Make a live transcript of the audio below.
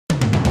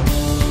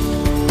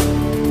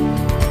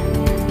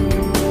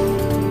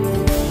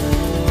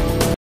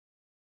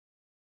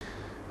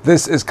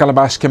This is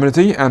Calabash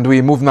Community, and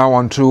we move now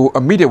on to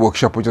a media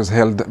workshop which was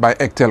held by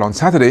ECTEL on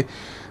Saturday.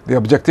 The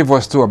objective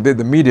was to update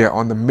the media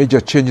on the major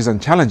changes and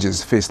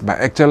challenges faced by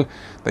ECTEL,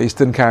 the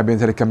Eastern Caribbean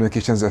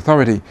Telecommunications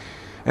Authority.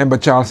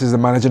 Embert Charles is the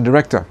managing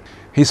director.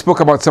 He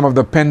spoke about some of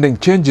the pending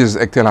changes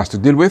ECTEL has to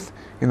deal with,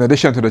 in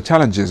addition to the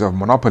challenges of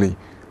monopoly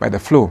by the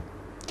Flow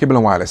Cable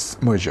and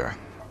Wireless merger.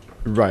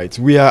 Right.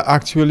 We are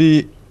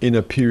actually in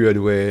a period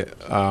where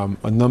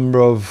a number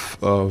of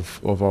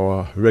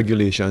our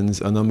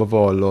regulations, a number of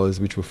our laws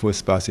which were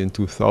first passed in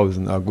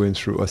 2000 are going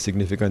through a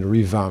significant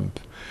revamp.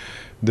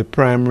 The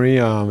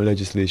primary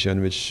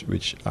legislation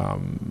which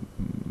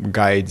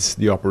guides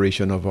the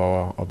operation of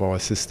our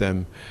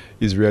system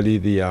is really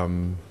the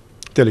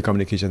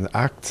Telecommunications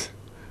Act,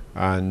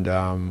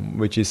 and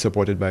which is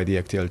supported by the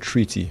ECTEL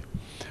Treaty.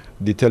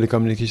 The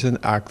Telecommunications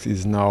Act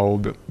is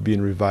now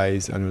being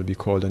revised and will be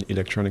called an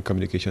Electronic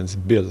Communications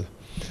Bill.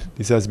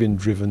 This has been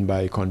driven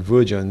by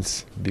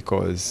convergence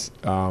because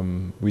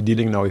we're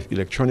dealing now with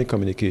electronic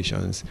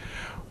communications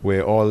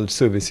where all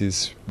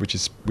services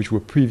which were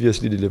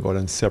previously delivered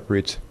on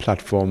separate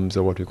platforms,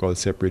 or what we call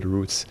separate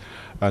routes,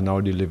 are now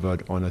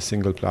delivered on a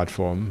single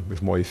platform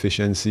with more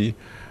efficiency,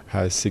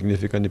 has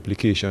significant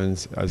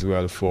implications as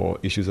well for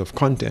issues of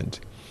content.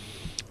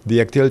 The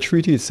ECTEL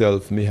Treaty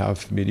itself may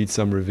need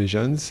some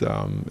revisions,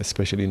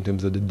 especially in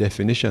terms of the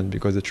definition,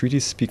 because the treaty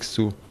speaks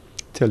to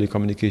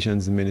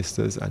telecommunications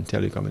ministers and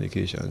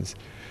telecommunications.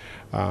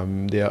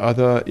 There are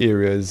other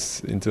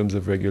areas in terms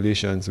of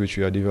regulations which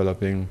we are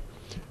developing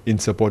in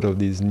support of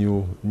this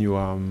new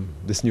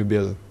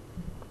bill.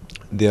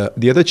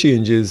 The other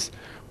changes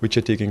which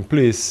are taking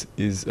place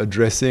is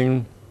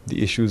addressing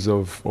the issues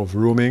of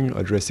roaming,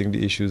 addressing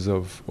the issues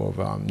of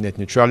net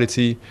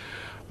neutrality,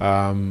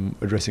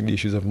 addressing the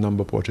issues of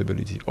number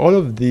portability. All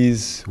of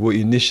these were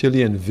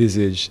initially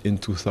envisaged in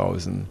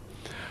 2000.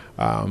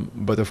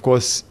 But of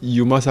course,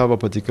 you must have a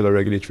particular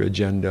regulatory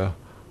agenda,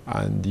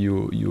 and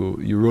you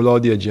roll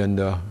out the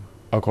agenda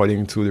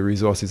according to the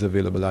resources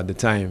available at the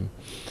time.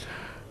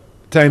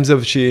 Times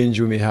have changed.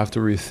 We may have to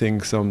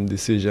rethink some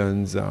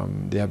decisions.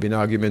 There have been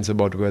arguments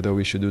about whether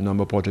we should do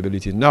number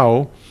portability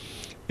now,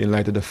 in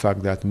light of the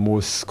fact that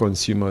most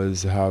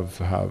consumers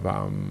have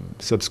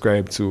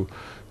subscribed to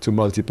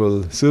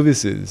multiple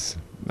services,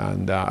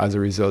 and as a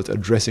result,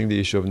 addressing the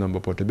issue of number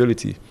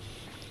portability.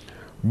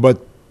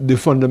 But the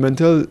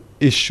fundamental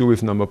issue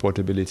with number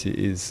portability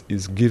is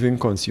giving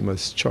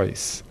consumers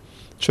choice.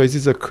 Choice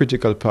is a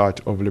critical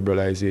part of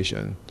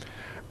liberalization.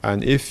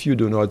 And if you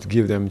do not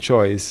give them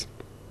choice,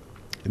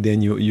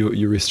 then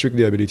you restrict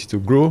their ability to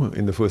grow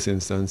in the first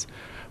instance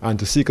and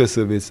to seek a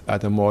service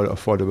at a more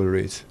affordable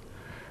rate.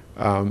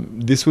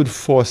 This would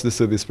force the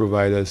service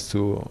providers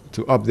to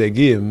up their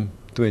game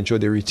to ensure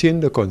they retain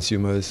the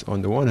consumers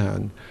on the one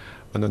hand,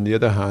 and on the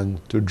other hand,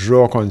 to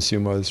draw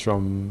consumers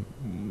from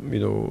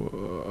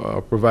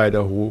a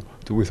provider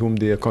with whom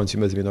their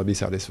consumers may not be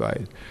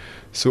satisfied.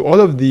 So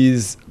all of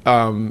these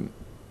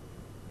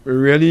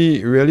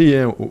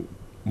really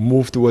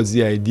move towards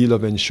the ideal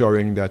of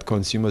ensuring that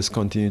consumers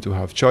continue to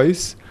have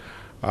choice,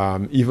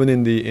 even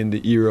in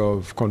the era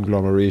of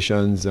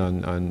conglomerations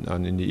and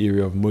in the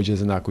area of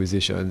mergers and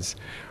acquisitions.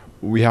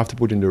 We have to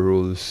put in the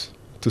rules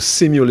to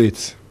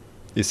simulate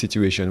a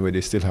situation where they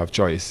still have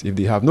choice. If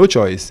they have no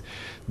choice,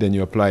 then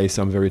you apply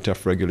some very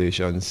tough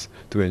regulations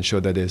to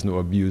ensure that there's no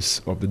abuse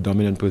of the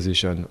dominant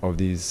position of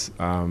these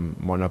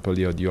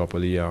monopoly or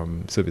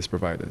duopoly service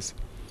providers.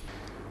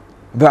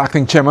 The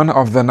acting chairman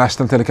of the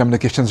National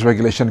Telecommunications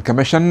Regulation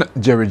Commission,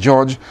 Jerry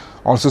George,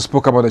 also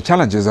spoke about the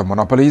challenges of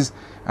monopolies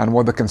and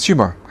what the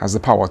consumer has the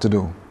power to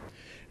do.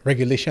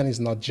 Regulation is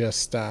not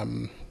just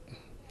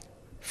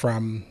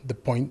from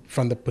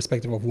the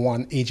perspective of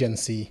one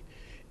agency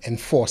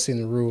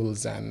enforcing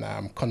rules and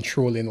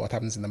controlling what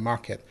happens in the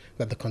market,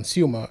 that the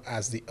consumer,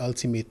 as the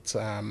ultimate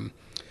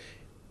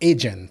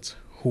agent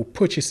who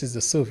purchases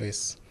the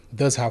service,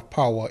 does have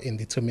power in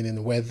determining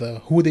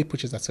who they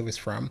purchase that service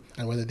from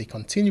and whether they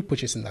continue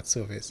purchasing that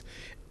service,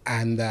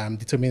 and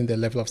determining the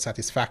level of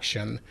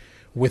satisfaction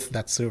with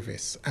that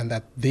service, and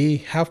that they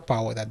have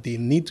power that they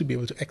need to be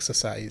able to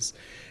exercise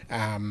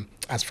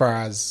as far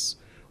as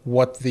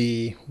what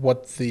the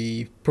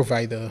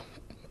provider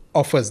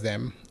offers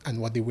them and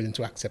what they're willing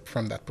to accept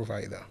from that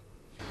provider.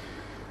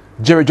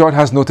 Jerry George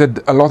has noted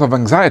a lot of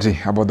anxiety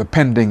about the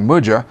pending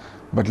merger,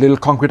 but little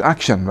concrete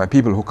action by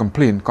people who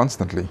complain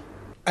constantly.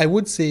 I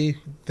would say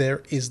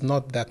there is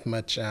not that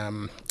much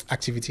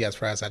activity as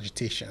far as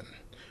agitation,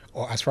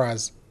 or as far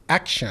as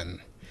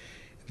action.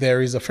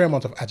 There is a fair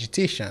amount of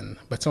agitation,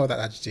 but some of that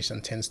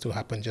agitation tends to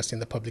happen just in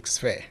the public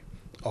sphere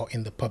or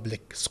in the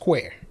public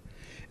square,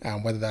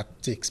 whether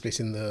that takes place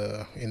in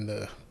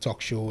the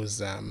talk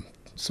shows,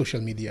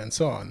 social media, and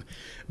so on.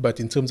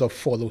 But in terms of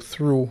follow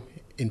through,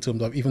 in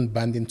terms of even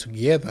banding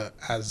together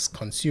as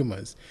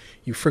consumers,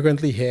 you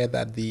frequently hear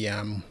that the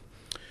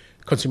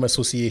Consumer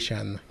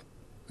Association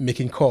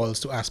making calls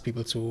to ask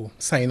people to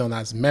sign on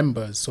as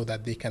members so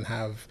that they can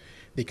have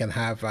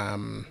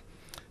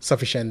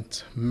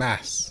sufficient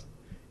mass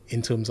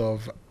in terms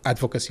of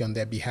advocacy on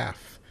their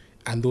behalf.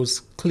 And those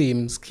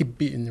claims keep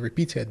being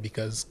repeated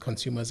because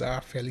consumers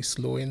are fairly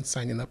slow in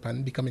signing up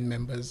and becoming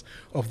members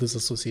of those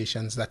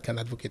associations that can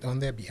advocate on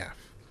their behalf.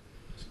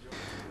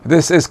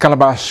 This is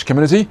Calabash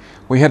Community.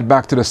 We head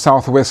back to the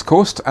southwest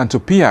coast and to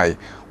Piaye,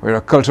 where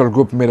a cultural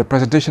group made a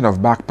presentation of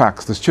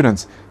backpacks to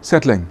students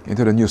settling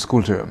into the new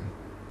school term.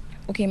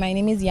 Okay, my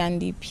name is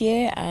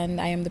Piaye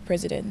and I am the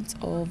president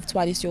of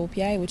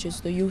Piaye, which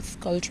is the youth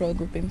cultural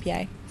group in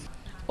Piaye.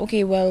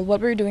 Okay, well,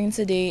 what we're doing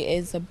today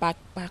is a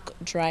backpack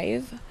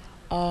drive.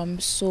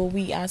 So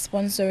we are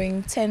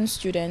sponsoring 10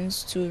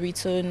 students to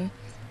return,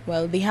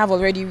 well, they have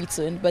already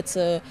returned, but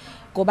to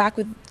go back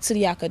to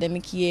the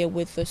academic year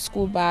with a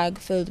school bag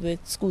filled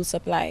with school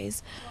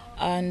supplies.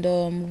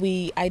 And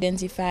we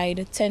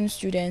identified 10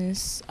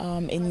 students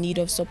in need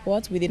of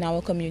support within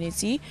our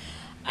community.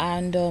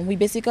 And we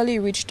basically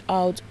reached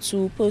out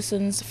to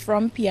persons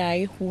from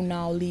Piaye who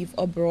now live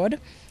abroad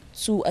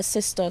to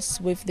assist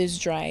us with this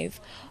drive.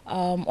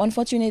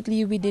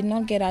 Unfortunately, we did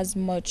not get as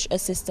much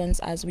assistance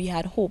as we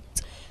had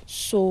hoped.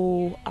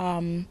 So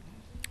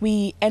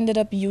we ended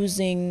up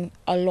using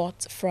a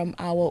lot from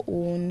our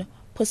own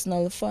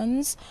personal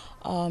funds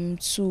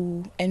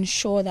to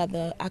ensure that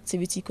the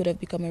activity could have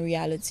become a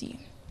reality.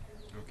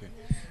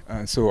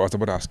 Okay. So I was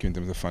about to ask you in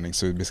terms of funding,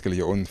 so basically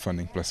your own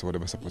funding plus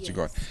whatever support you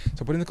got.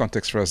 So put in the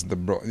context for us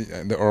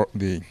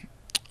the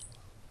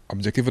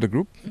objective of the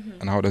group,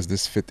 and how does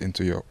this fit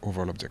into your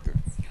overall objective?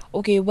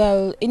 Okay,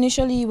 well,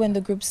 initially when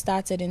the group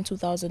started in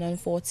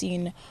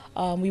 2014,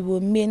 we were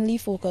mainly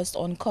focused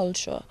on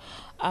culture.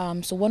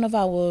 So one of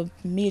our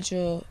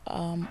major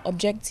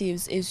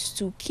objectives is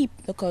to keep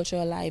the culture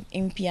alive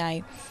in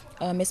Piaye,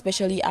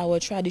 especially our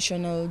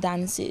traditional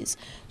dances.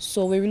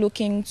 So we're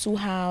looking to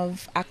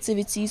have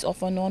activities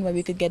off and on where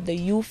we could get the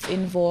youth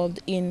involved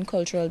in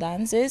cultural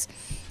dances.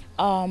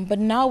 But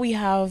now we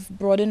have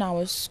broadened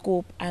our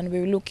scope and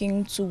we're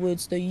looking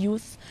towards the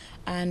youth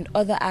and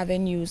other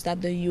avenues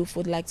that the youth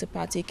would like to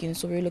partake in.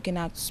 So we're looking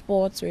at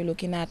sports, we're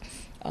looking at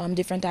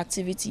different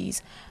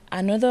activities.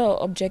 Another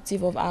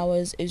objective of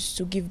ours is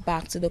to give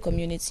back to the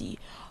community.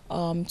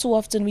 Too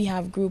often we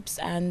have groups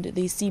and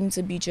they seem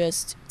to be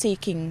just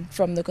taking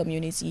from the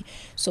community.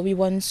 So we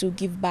want to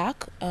give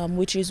back,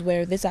 which is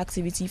where this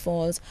activity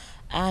falls.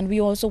 And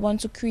we also want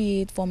to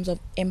create forms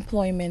of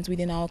employment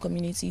within our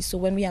community. So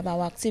when we have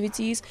our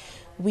activities,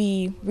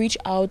 we reach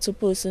out to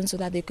persons so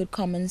that they could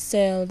come and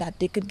sell, that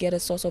they could get a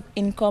source of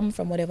income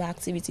from whatever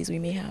activities we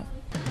may have.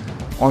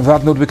 On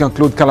that note, we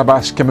conclude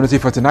Calabash Community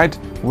for tonight.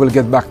 We'll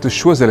get back to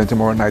Choiseul in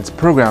tomorrow night's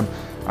program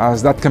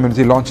as that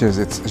community launches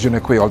its Je ne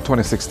sais quoi All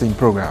 2016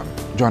 program.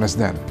 Join us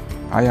then.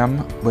 I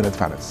am Bernard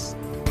Fannis.